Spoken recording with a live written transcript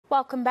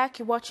Welcome back.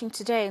 You're watching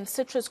Today, and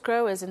citrus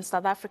growers in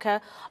South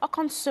Africa are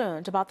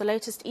concerned about the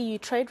latest EU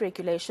trade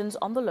regulations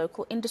on the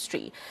local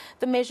industry.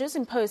 The measures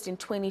imposed in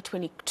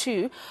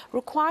 2022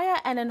 require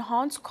an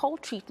enhanced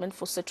cold treatment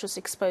for citrus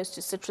exposed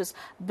to citrus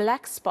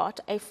black spot,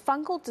 a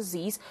fungal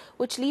disease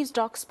which leaves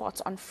dark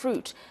spots on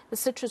fruit. The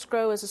Citrus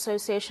Growers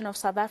Association of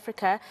South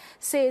Africa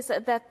says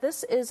that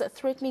this is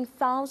threatening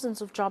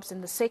thousands of jobs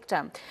in the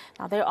sector.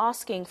 Now, they're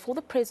asking for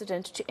the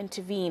president to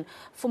intervene.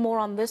 For more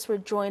on this, we're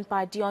joined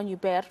by Deon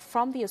Joubert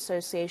from the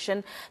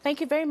association.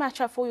 Thank you very much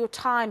for your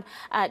time,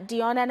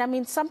 Deon. And I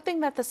mean, something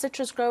that the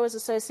Citrus Growers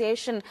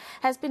Association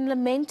has been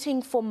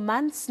lamenting for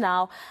months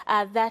now,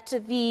 that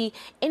the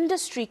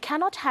industry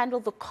cannot handle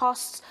the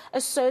costs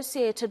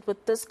associated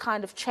with this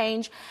kind of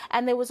change.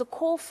 And there was a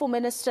call for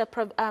Minister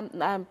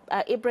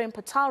Ibrahim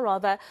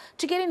Patel,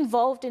 to get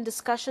involved in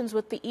discussions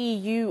with the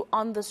EU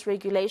on this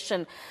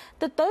regulation.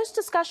 Did those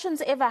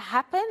discussions ever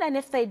happen? And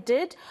if they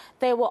did,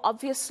 they were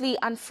obviously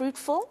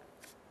unfruitful?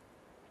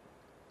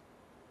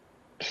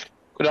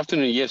 Good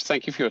afternoon. Yes,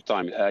 thank you for your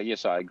time.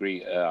 Yes, I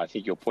agree. I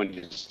think your point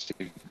is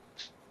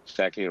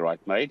exactly right,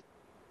 mate,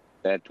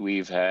 that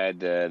we've had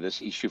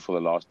this issue for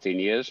the last 10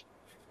 years,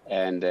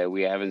 and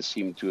we haven't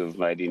seemed to have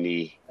made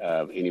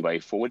any way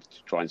forward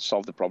to try and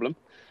solve the problem.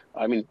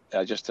 I mean,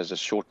 just as a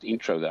short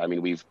intro, I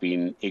mean, we've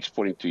been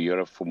exporting to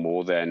Europe for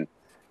more than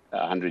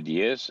 100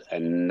 years,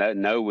 and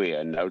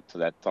nowhere, note to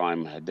that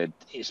time, did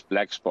this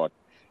black spot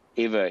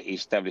ever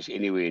established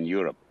anywhere in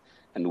Europe.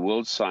 And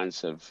world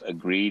science have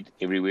agreed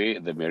everywhere,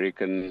 the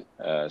American,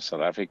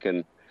 South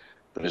African,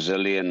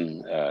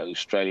 Brazilian,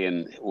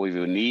 Australian, all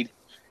you need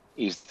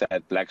is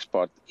that black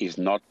spot is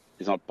not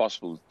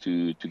possible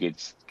to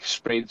get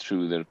spread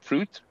through the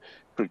fruit.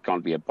 Fruit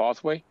can't be a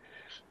pathway.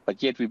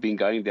 But yet we've been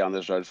going down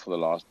this road for the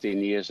last 10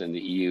 years, and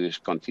the EU is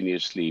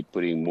continuously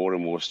putting more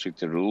and more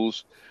stricter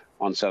rules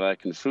on South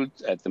African fruit.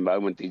 At the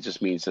moment, it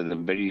just means that a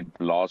very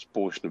large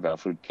portion of our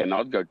fruit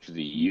cannot go to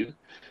the EU,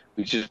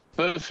 which is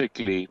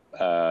perfectly,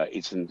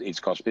 it's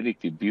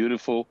cosmetically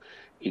beautiful.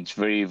 It's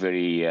very,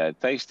 very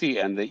tasty,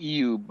 and the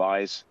EU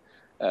buys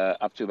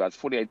up to about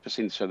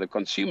 48%, so the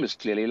consumers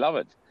clearly love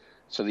it.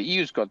 So the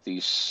EU's got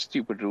these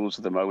stupid rules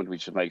at the moment,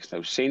 which makes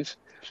no sense,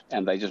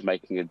 and they're just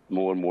making it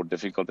more and more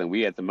difficult. And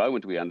at the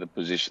moment, we're under the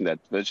position that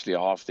virtually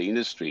half the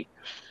industry,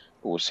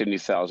 or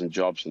 70,000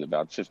 jobs and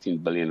about 15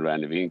 billion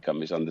rand of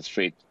income, is under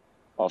threat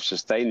of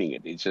sustaining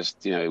it. It's just,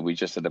 we're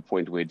just at a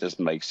point where it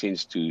doesn't make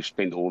sense to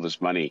spend all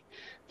this money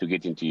to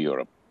get into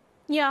Europe.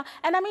 Yeah,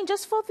 and I mean,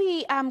 just for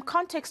the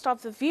context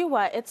of the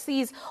viewer, it's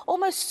these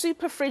almost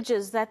super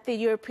fridges that the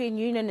European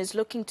Union is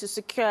looking to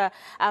secure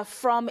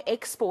from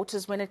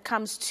exporters when it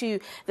comes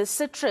to the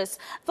citrus.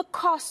 The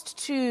cost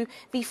to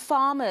the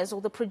farmers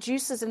or the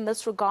producers in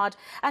this regard,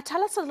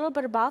 tell us a little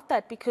bit about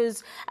that,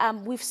 because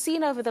we've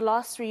seen over the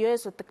last 3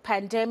 years with the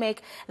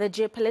pandemic, the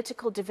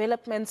geopolitical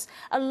developments,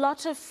 a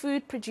lot of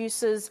food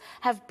producers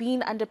have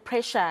been under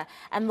pressure,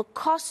 and the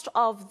cost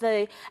of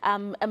the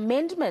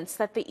amendments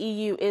that the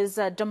EU is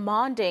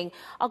demanding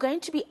are going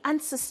to be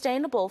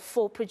unsustainable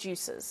for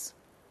producers.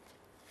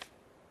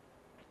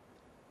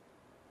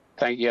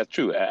 Yeah,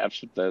 true.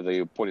 Absolutely.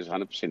 The point is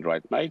 100%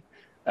 right, mate.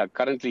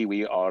 Currently,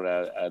 we are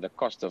the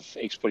cost of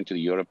exporting to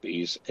Europe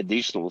is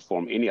additional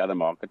from any other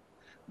market,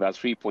 about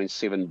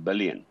 3.7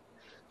 billion.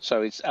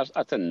 So it's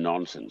utter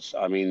nonsense.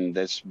 I mean,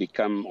 that's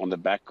become on the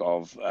back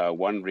of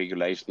one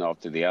regulation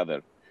after the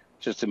other,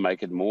 just to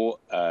make it more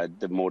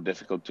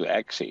difficult to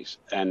access.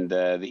 And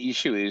the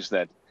issue is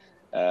that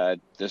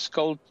this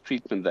cold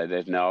treatment that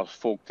they've now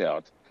forked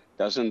out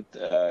doesn't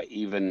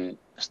even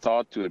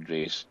start to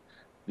address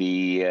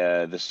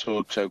the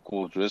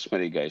so-called risk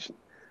mitigation.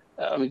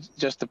 I mean,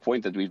 just the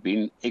point that we've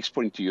been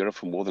exporting to Europe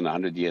for more than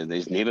 100 years,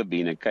 there's never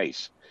been a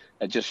case.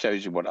 It just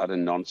shows you what utter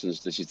nonsense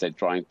this is they're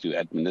trying to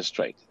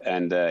administrate.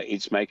 And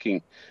it's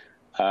making,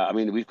 I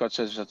mean, we've got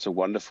such a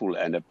wonderful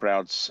and a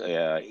proud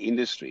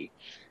industry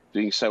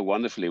doing so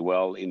wonderfully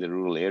well in the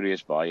rural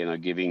areas by,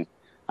 giving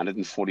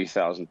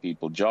 140,000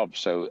 people jobs.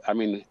 So, I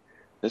mean,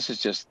 this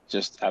is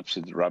just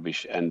absolute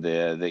rubbish. And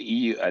the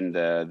EU and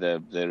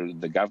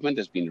the government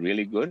has been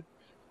really good,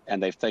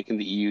 and they've taken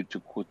the EU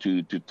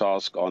to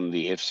task on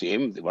the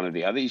FCM, one of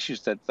the other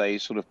issues that they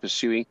sort of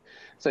pursuing.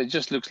 So it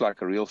just looks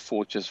like a real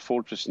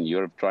fortress in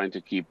Europe trying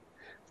to keep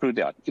fruit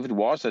out. If it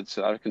was that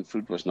South African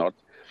fruit was not,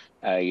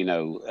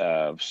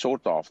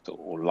 sought after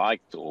or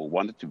liked or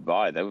wanted to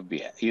buy, that would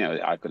be,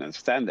 I could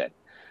understand that.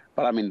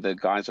 But I mean, the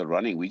guys are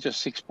running. We're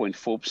just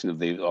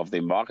 6.4% of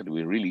their market.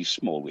 We're really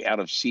small. We're out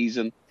of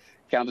season,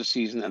 counter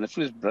season, and the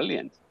fruit is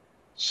brilliant.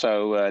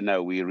 So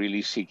no, we're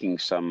really seeking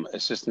some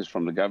assistance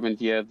from the government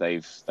here.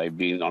 They've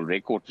been on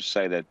record to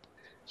say that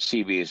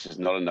CBS is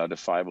not a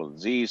notifiable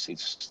disease.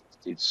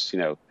 It's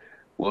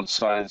world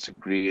science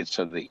agreed.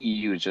 So the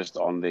EU is just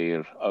on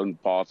their own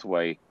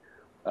pathway,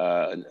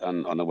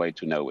 on the way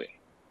to nowhere.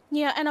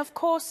 Yeah, and of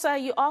course,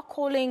 you are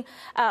calling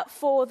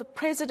for the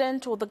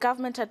president or the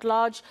government at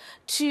large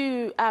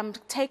to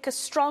take a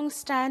strong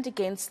stand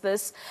against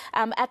this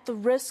at the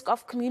risk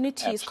of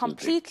communities Absolutely.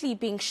 completely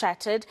being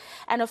shattered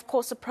and, of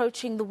course,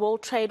 approaching the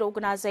World Trade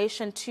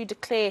Organization to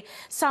declare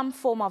some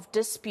form of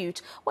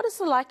dispute. What is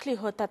the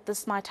likelihood that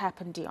this might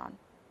happen, Deon?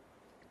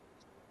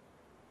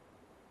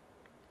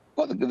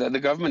 Well, the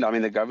government, I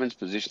mean, the government's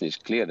position is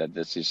clear that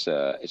this is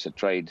it's a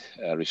trade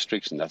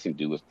restriction, nothing to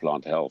do with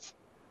plant health.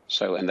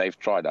 So, and they've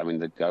tried. I mean,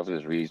 the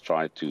government has really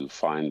tried to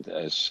find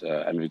as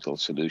amicable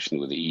solution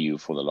with the EU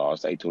for the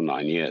last 8 or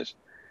 9 years.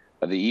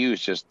 But the EU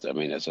is just, I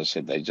mean, as I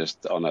said, they're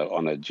just on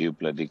a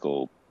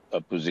geopolitical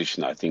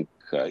position. I think,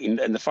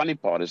 and the funny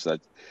part is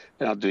that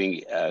they're not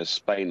doing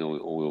Spain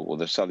or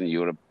the Southern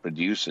Europe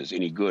producers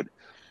any good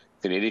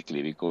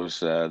theoretically,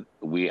 because our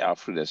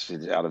fruit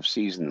is out of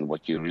season. And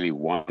what you really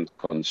want,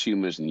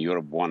 consumers in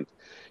Europe want,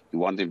 you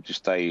want them to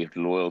stay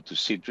loyal to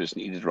citrus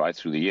and eat it right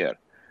through the year.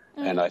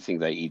 And I think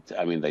they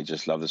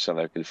just love the South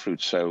African fruit.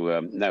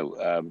 So,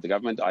 the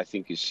government, I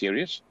think, is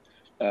serious.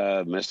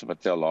 Minister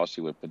Patel last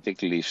year was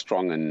particularly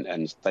strong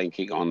and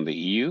thanking on the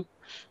EU.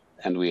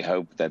 And we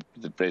hope that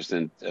the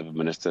President,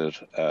 Minister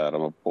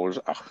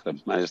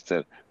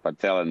Minister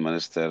Patel and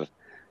Minister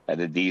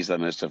the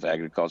Minister of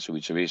Agriculture,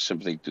 which are very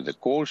sympathetic to the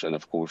cause, and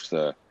of course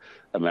the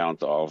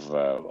amount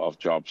of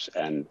jobs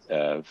and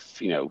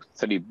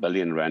 30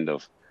 billion rand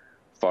of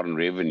foreign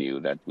revenue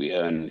that we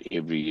earn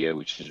every year,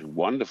 which is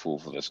wonderful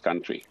for this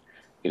country,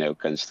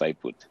 can stay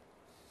put.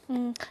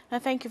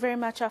 Thank you very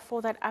much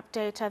for that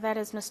update. That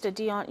is Mr.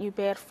 Deon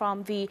Joubert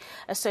from the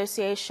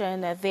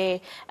association the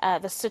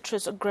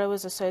Citrus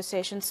Growers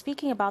Association,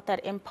 speaking about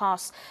that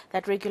impasse,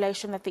 that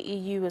regulation that the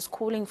EU is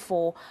calling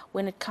for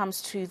when it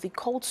comes to the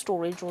cold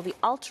storage or the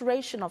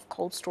alteration of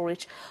cold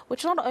storage,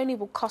 which not only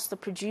will cost the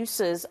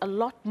producers a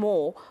lot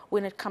more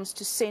when it comes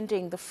to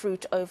sending the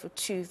fruit over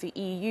to the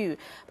EU,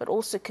 but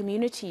also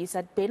communities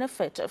that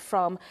benefit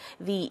from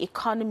the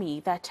economy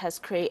that has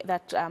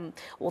created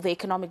or the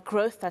economic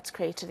growth that's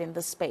created in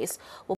this space will